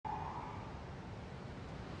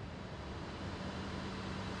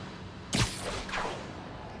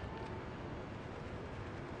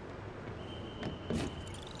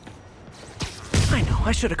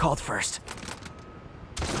I should have called first.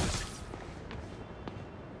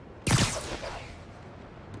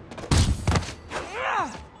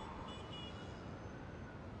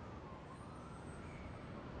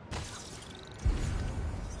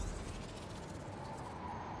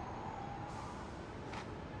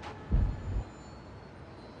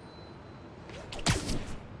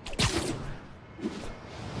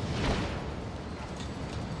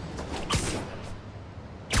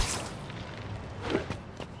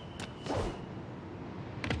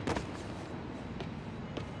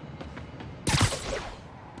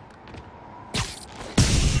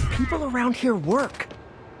 People around here work.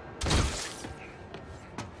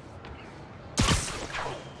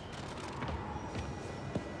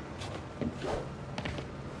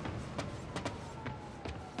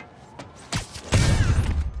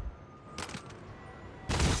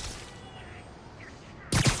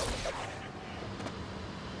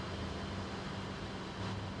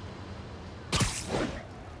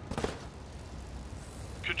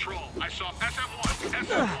 Control, I saw SM1.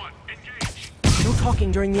 SM1, engage. No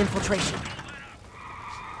talking during the infiltration.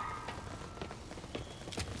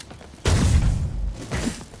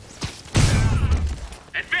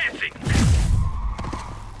 Advancing.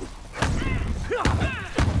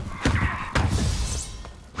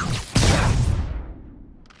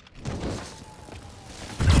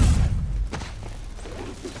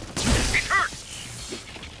 He's hurt.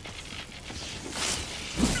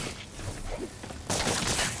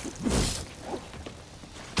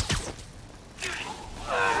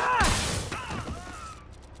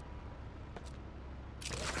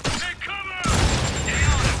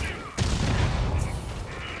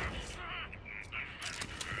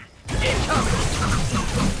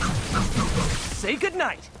 Say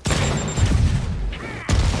goodnight.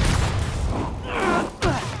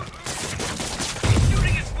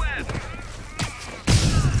 Shooting his web.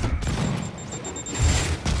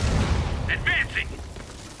 Advancing.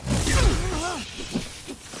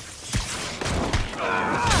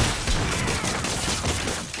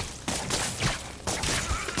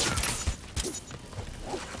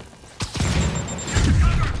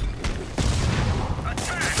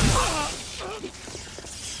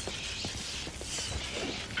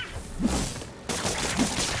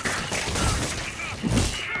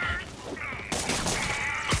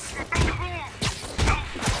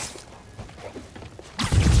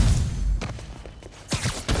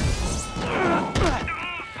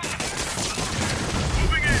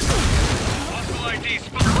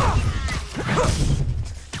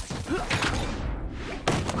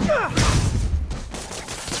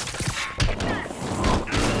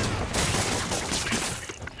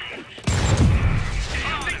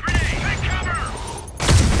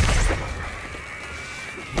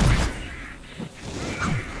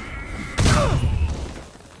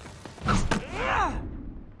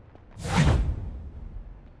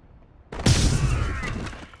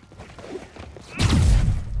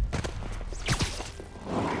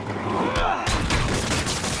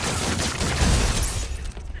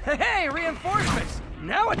 Hey, reinforcements!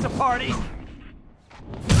 Now it's a party!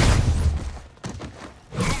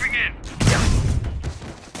 Moving in.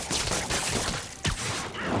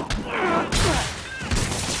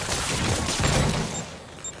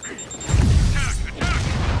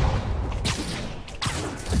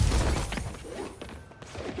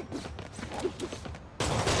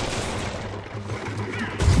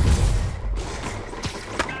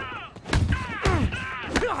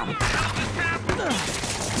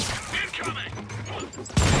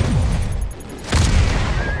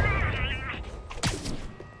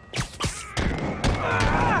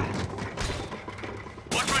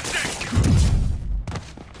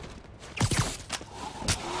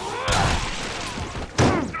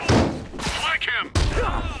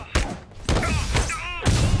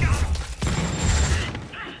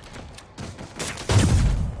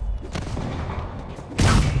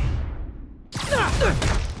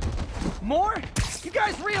 More? You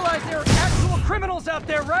guys realize there are actual criminals out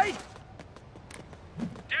there, right?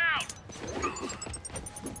 Down!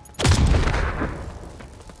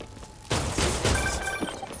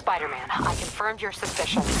 Spider-Man, I confirmed your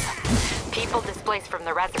suspicions. People displaced from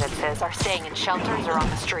the residences are staying in shelters or on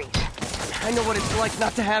the street. I know what it's like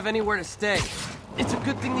not to have anywhere to stay. It's a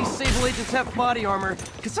good thing these Sable agents have body armor,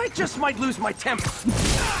 because I just might lose my temper.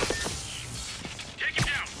 Take him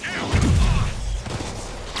down! Down!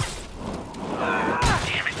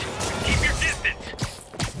 Damn it! Keep your distance!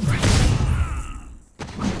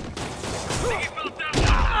 Think he fell down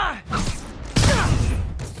now?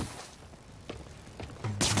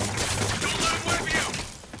 Don't let him whip you!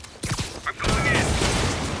 I'm going in!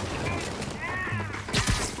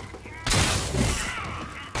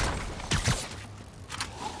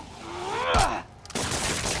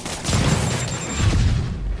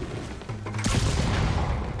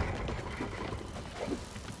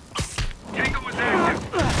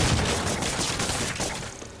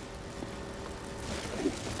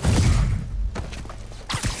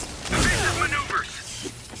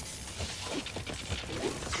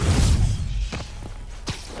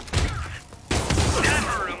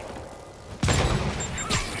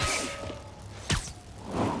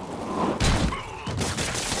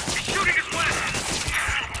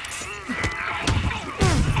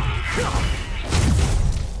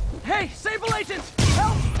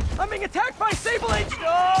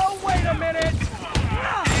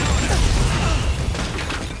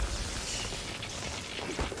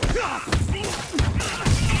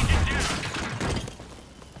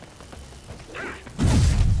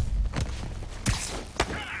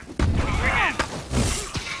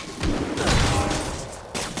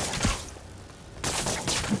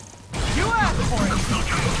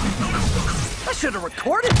 should have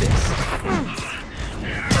recorded this!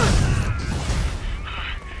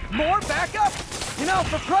 More backup? You know,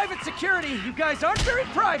 for private security, you guys aren't very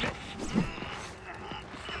private.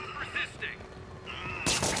 Resisting.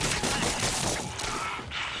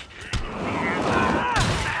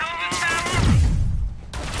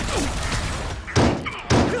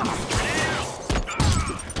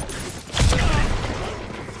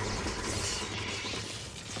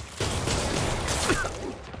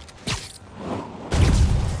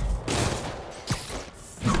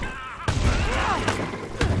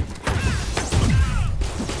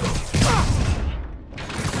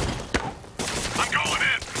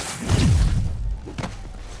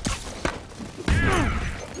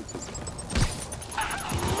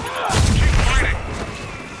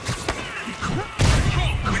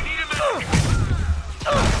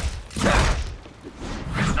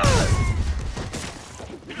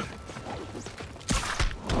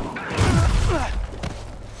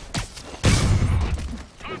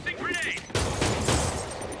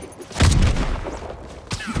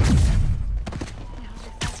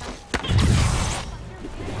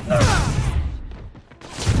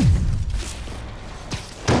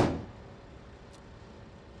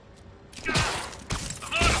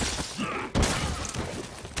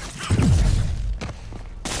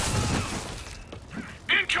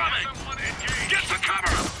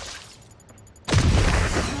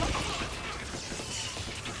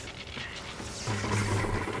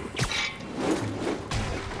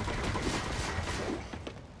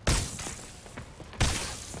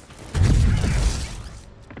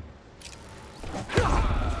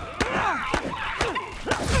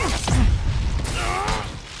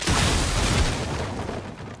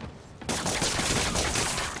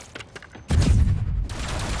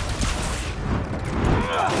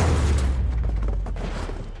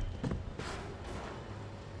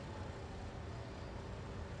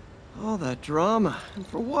 All that drama, and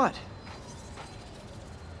for what?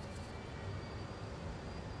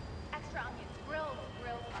 Extra onions, grilled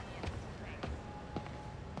onions.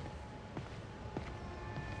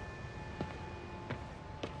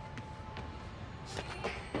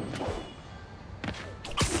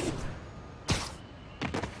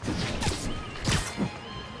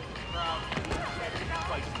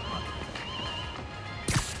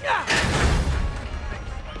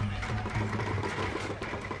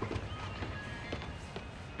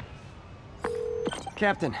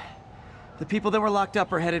 Captain, the people that were locked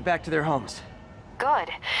up are headed back to their homes. Good.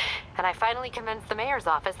 And I finally convinced the mayor's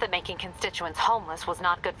office that making constituents homeless was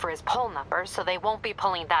not good for his poll numbers, so they won't be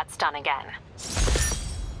pulling that stunt again.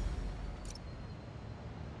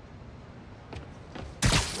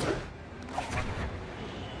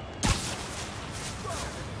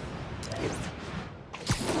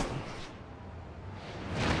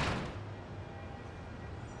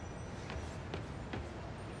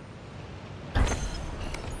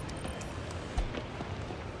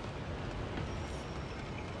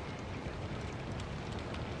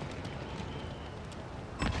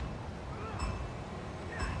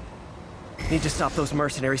 Need to stop those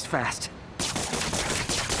mercenaries fast.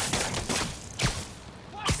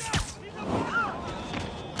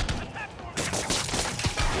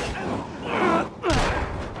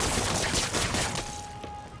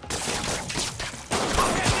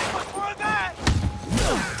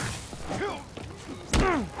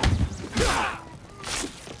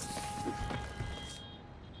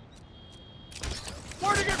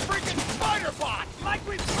 Where to get freaking spider bot? Like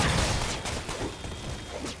we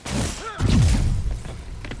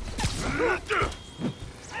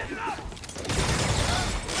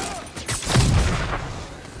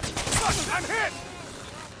I'm hit!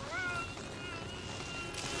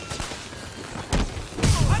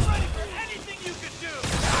 I'm ready for anything you could do!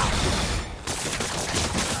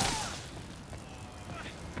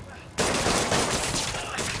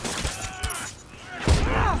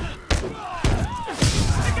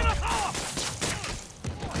 Picking us off!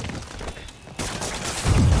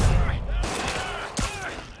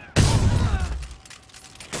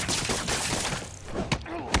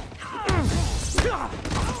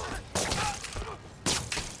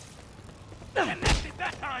 Connected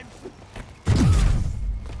that time!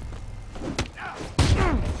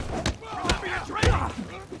 Copy your training!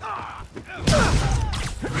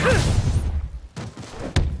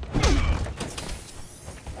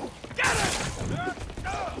 Get it!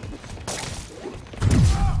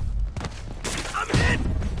 I'm hit!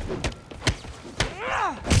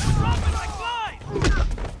 Dropping like flies!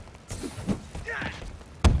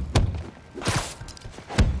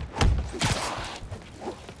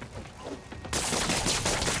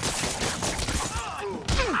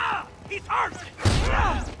 He's hurt!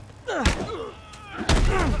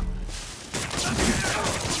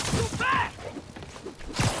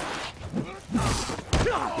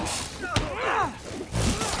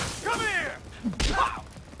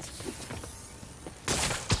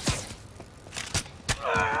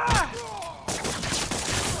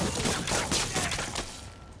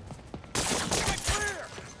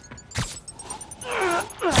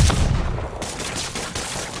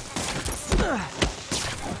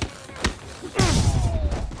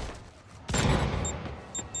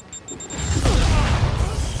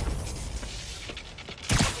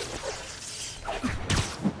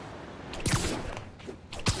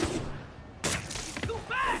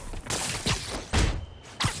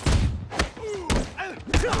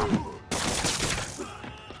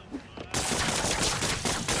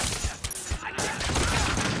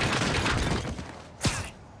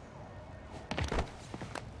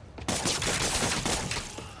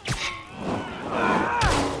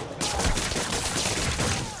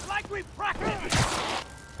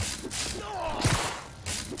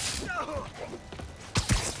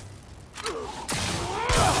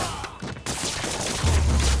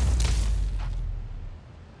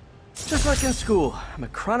 like in school, I'm a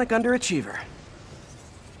chronic underachiever.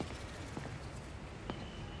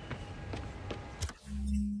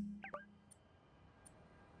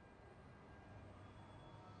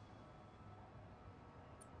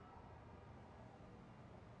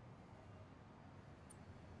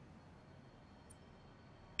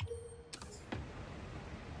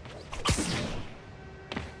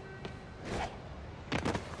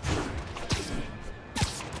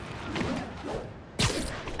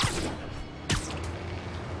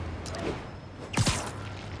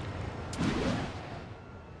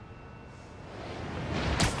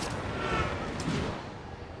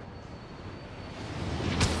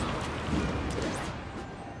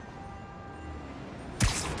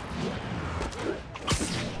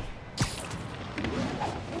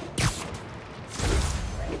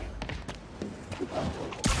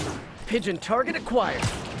 Pigeon target acquired.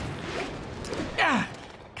 Ah,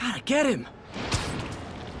 gotta get him.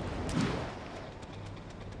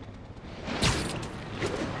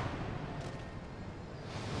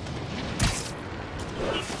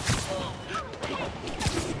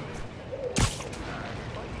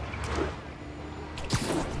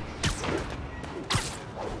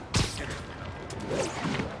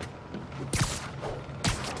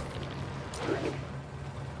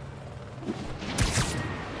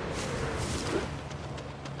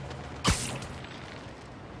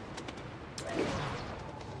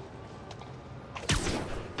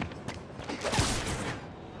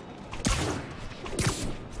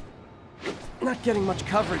 Not getting much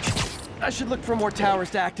coverage. I should look for more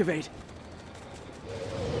towers to activate.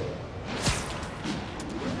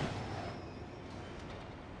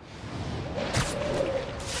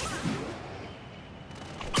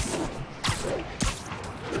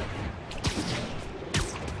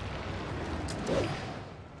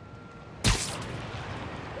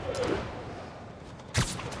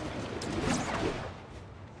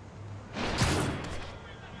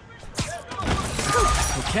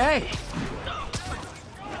 Okay.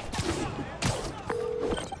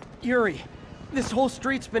 Yuri, this whole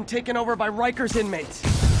street's been taken over by Riker's inmates.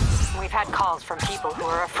 We've had calls from people who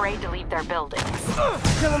are afraid to leave their buildings.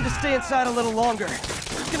 Tell them to stay inside a little longer.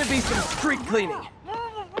 There's gonna be some street cleaning.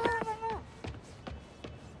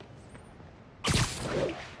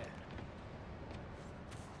 Hey,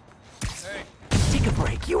 Take a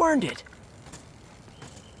break, you earned it.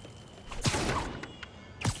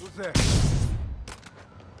 who's there?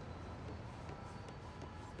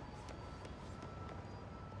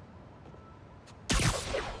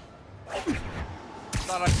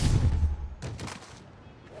 Thought I...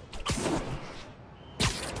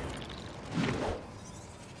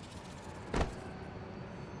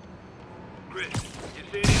 Chris, you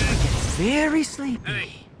see anything? Very sleepy. Hey,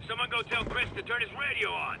 someone go tell Chris to turn his radio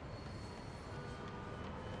on.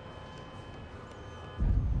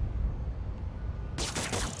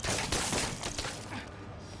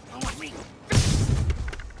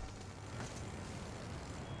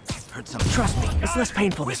 Heard something. Trust me, it's less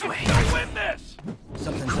painful this way. I win this!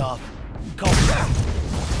 Something's off. Call.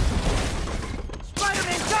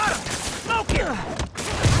 Spider-Man got him! Smoke him!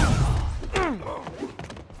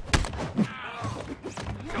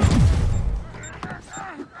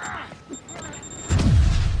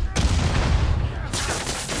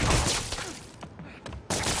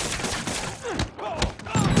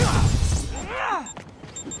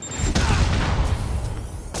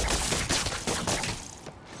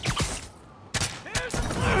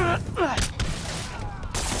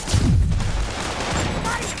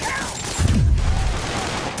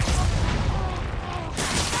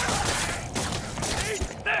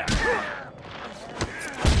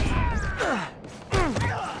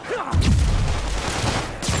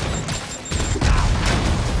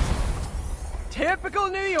 Typical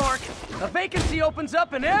New York. A vacancy opens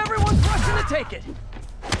up and everyone's rushing to take it.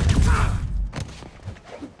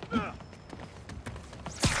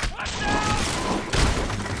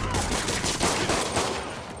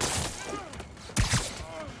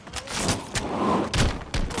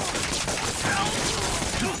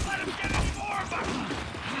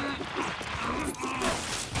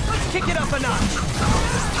 Let's kick it up a notch.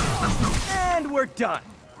 And we're done.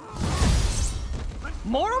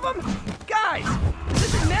 More of them? Guys,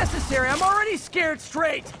 this isn't necessary. I'm already scared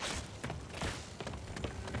straight.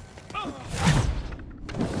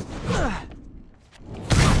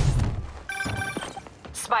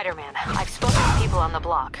 Spider-Man, I've spoken to people on the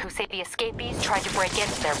block who say the escapees tried to break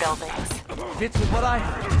into their buildings. Fits with what I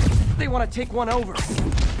heard. They want to take one over.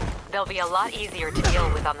 They'll be a lot easier to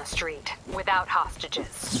deal with on the street, without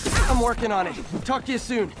hostages. I'm working on it. Talk to you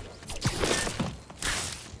soon.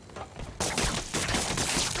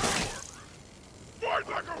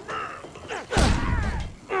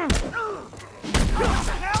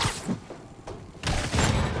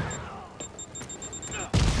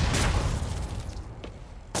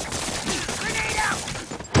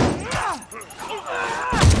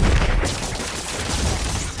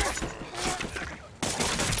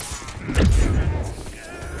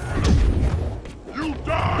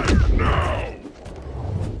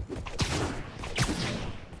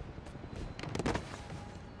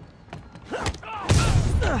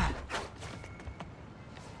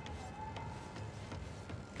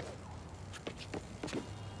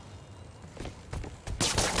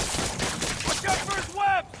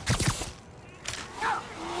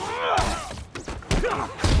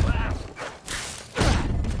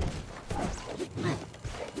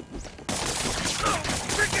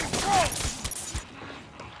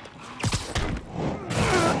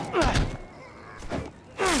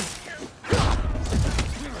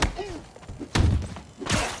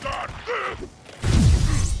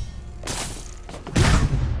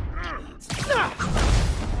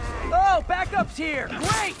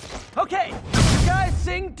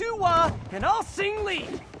 sing doo-wah, and I'll sing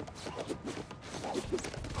lead.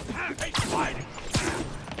 Hey, fighting!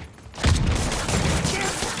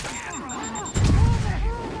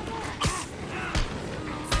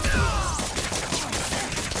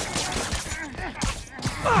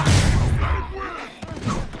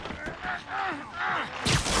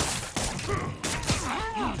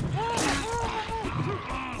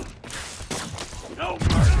 No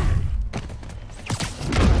mercy!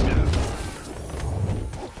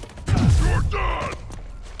 You're done!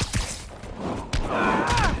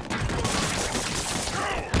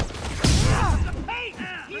 Hey!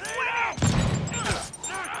 He's winning!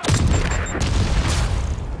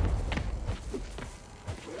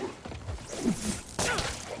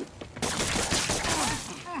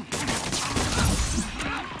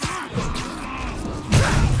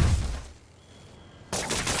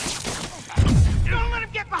 Don't let him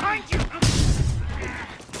get behind you!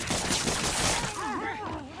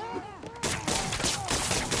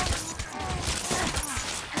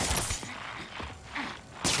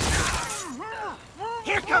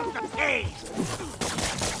 Here comes the pain!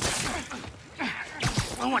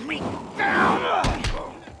 Slowing me down!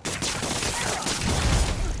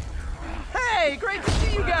 Hey, great to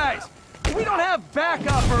see you guys. We don't have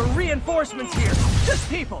backup or reinforcements here. Just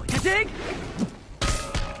people, you dig?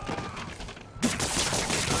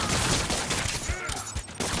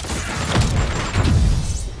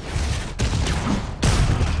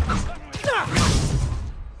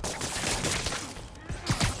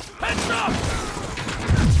 Heads up!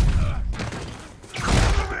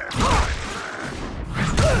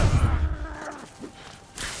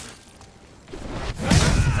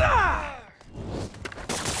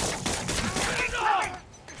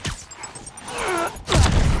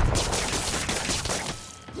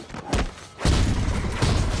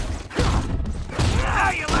 How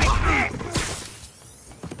you like this?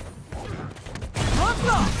 Gloves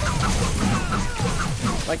off!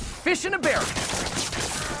 Like fish in a barrel.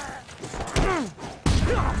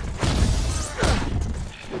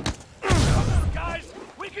 Guys,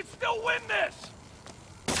 we can still win this!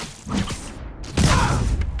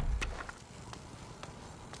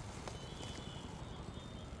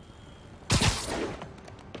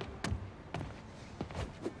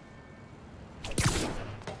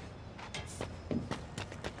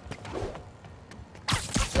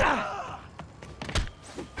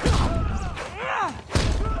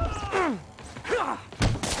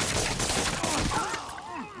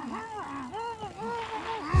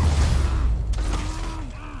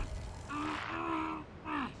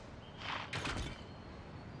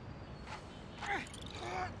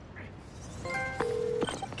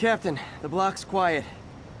 Captain, the block's quiet.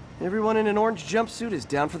 Everyone in an orange jumpsuit is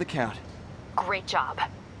down for the count. Great job.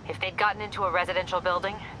 If they'd gotten into a residential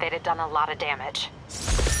building, they'd have done a lot of damage.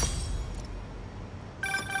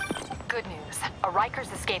 Good news. A Rikers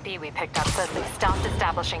escapee we picked up says they stopped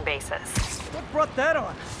establishing bases. What brought that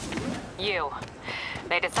on? You.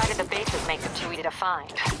 They decided the bases make them too easy to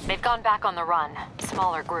find. They've gone back on the run.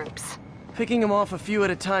 Smaller groups. Picking them off a few at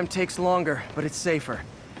a time takes longer, but it's safer.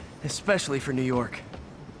 Especially for New York.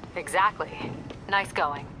 Exactly. Nice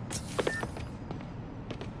going.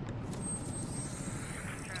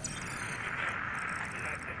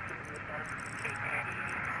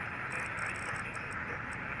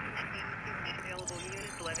 Available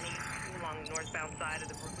units 1182 along the northbound side of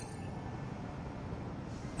the Brooklyn.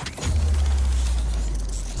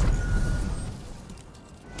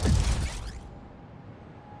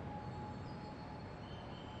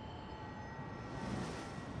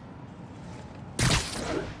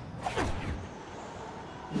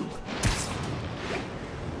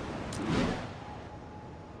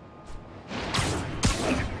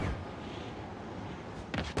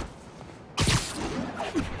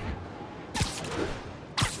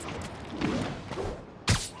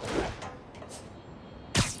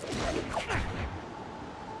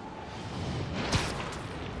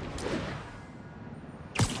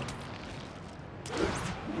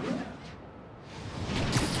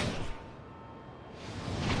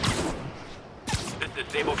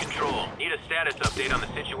 Disable control. Need a status update on the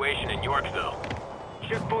situation in Yorkville.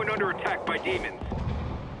 Checkpoint under attack by demons.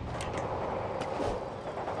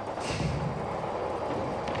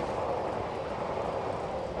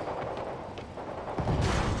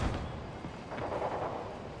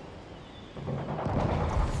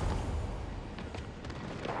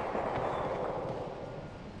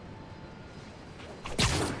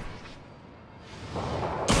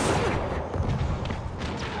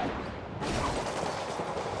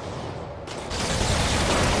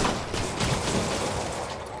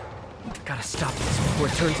 Gotta stop this before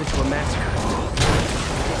it turns into a massacre.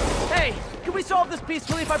 Can we solve this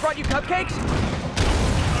peacefully if I brought you cupcakes?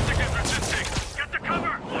 Subject is resisting. Get to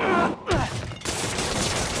cover! Don't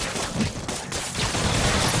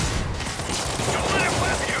let it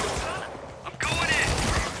whip you! I'm going in!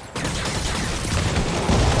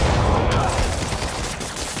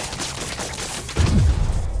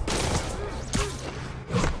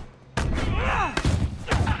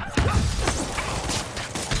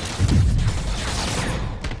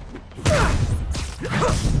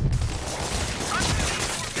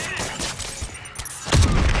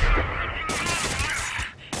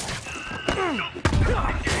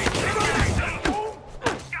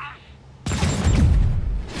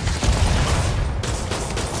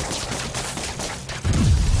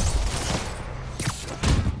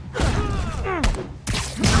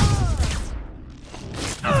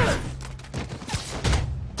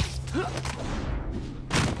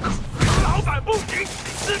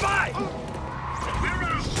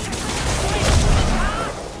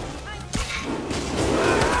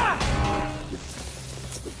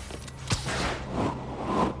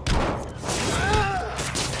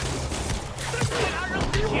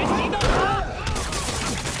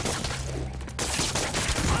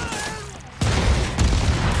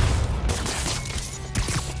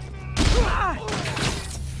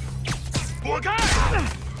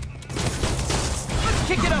 Let's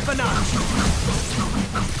kick it up a notch.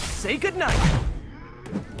 Say goodnight.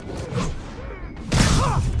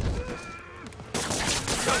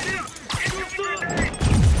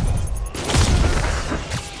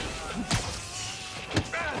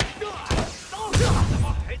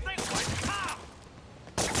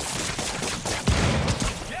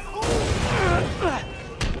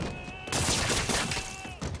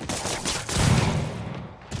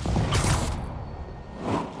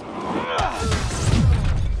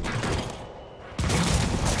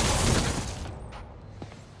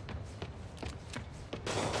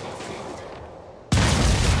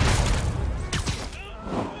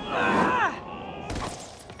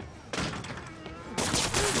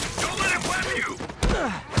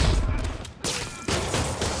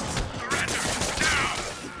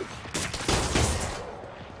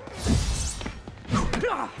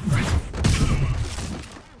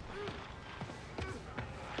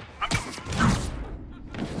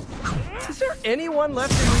 Is there anyone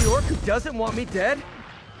left in New York who doesn't want me dead?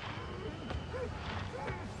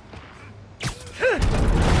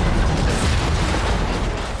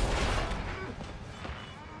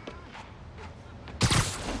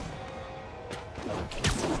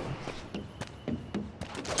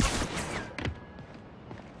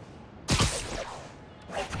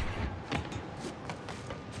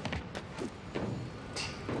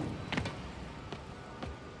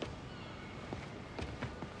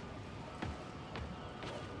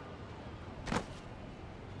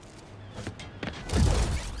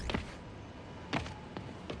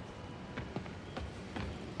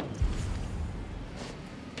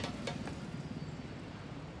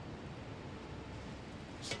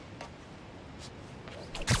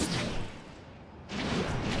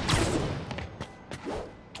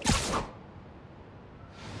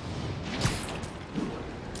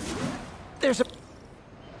 There's a...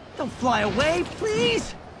 Don't fly away,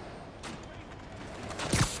 please!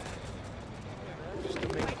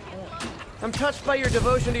 I'm touched by your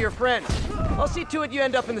devotion to your friends. I'll see to it you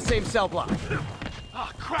end up in the same cell block. Oh,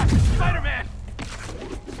 crap! It's Spider-Man!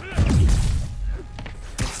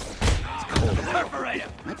 It's cold. Perforate him!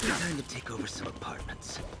 Might be time to take over some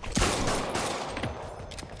apartments.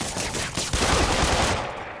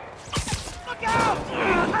 Look out!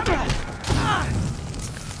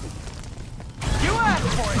 You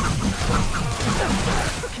asked for it!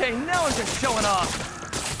 Okay, now I'm just showing off.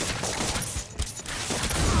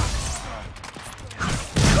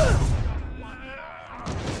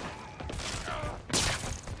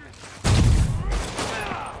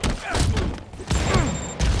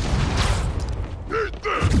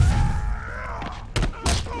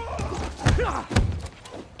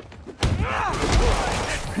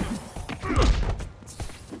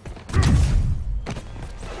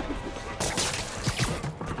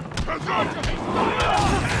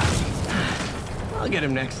 I'll get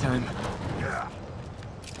him next time.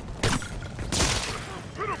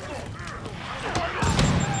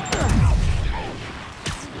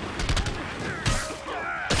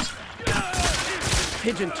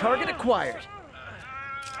 Pigeon target acquired.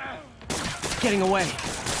 Getting away.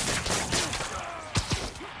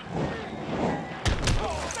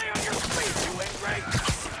 Stay on your feet, you ingrate!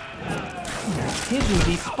 Pigeons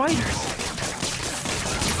eat spiders.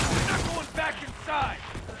 Not going back inside!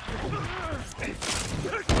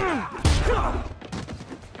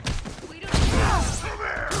 We don't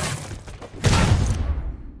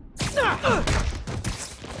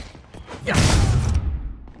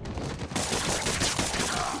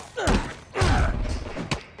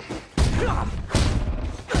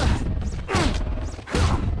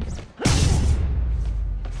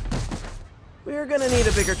We're gonna need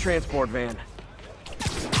a bigger transport van.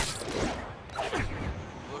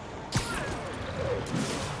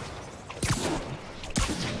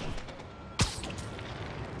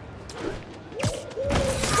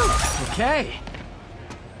 Okay.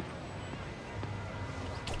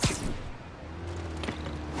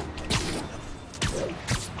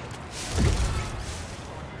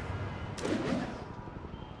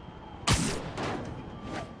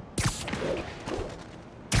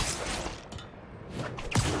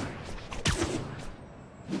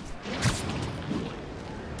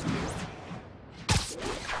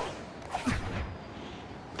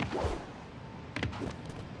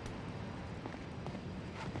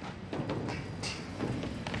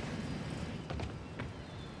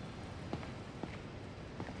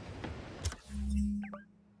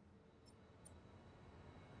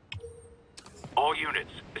 All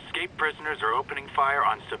units, escaped prisoners are opening fire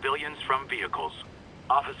on civilians from vehicles.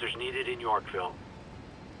 Officers needed in Yorkville.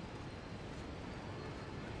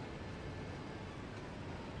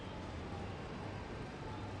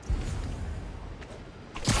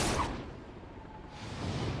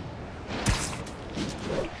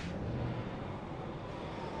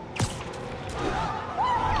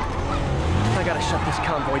 I gotta shut this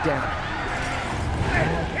convoy down.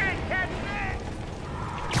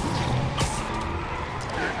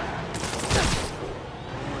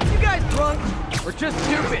 We're just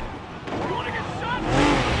stupid. You wanna get shot?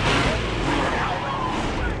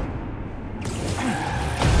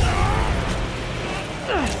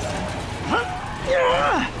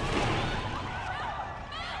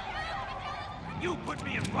 You put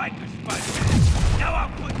me in Rikers, Spider-Man. Now I'll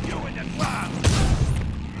put you in the ground.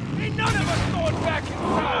 Ain't none of us going back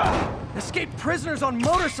inside. Escaped prisoners on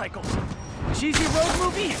motorcycles. Cheesy road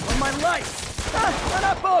movie or my life? Why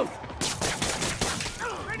not both?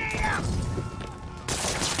 Grenade out!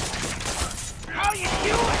 How you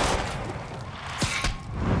doing?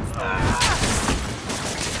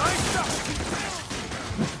 Nice shot.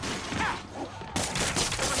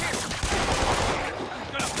 Over here.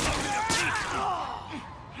 Gonna blow you to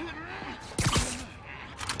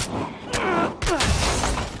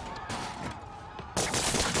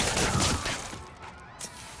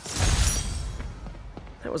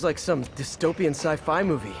That was like some dystopian sci-fi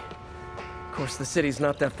movie. Of course, the city's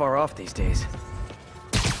not that far off these days.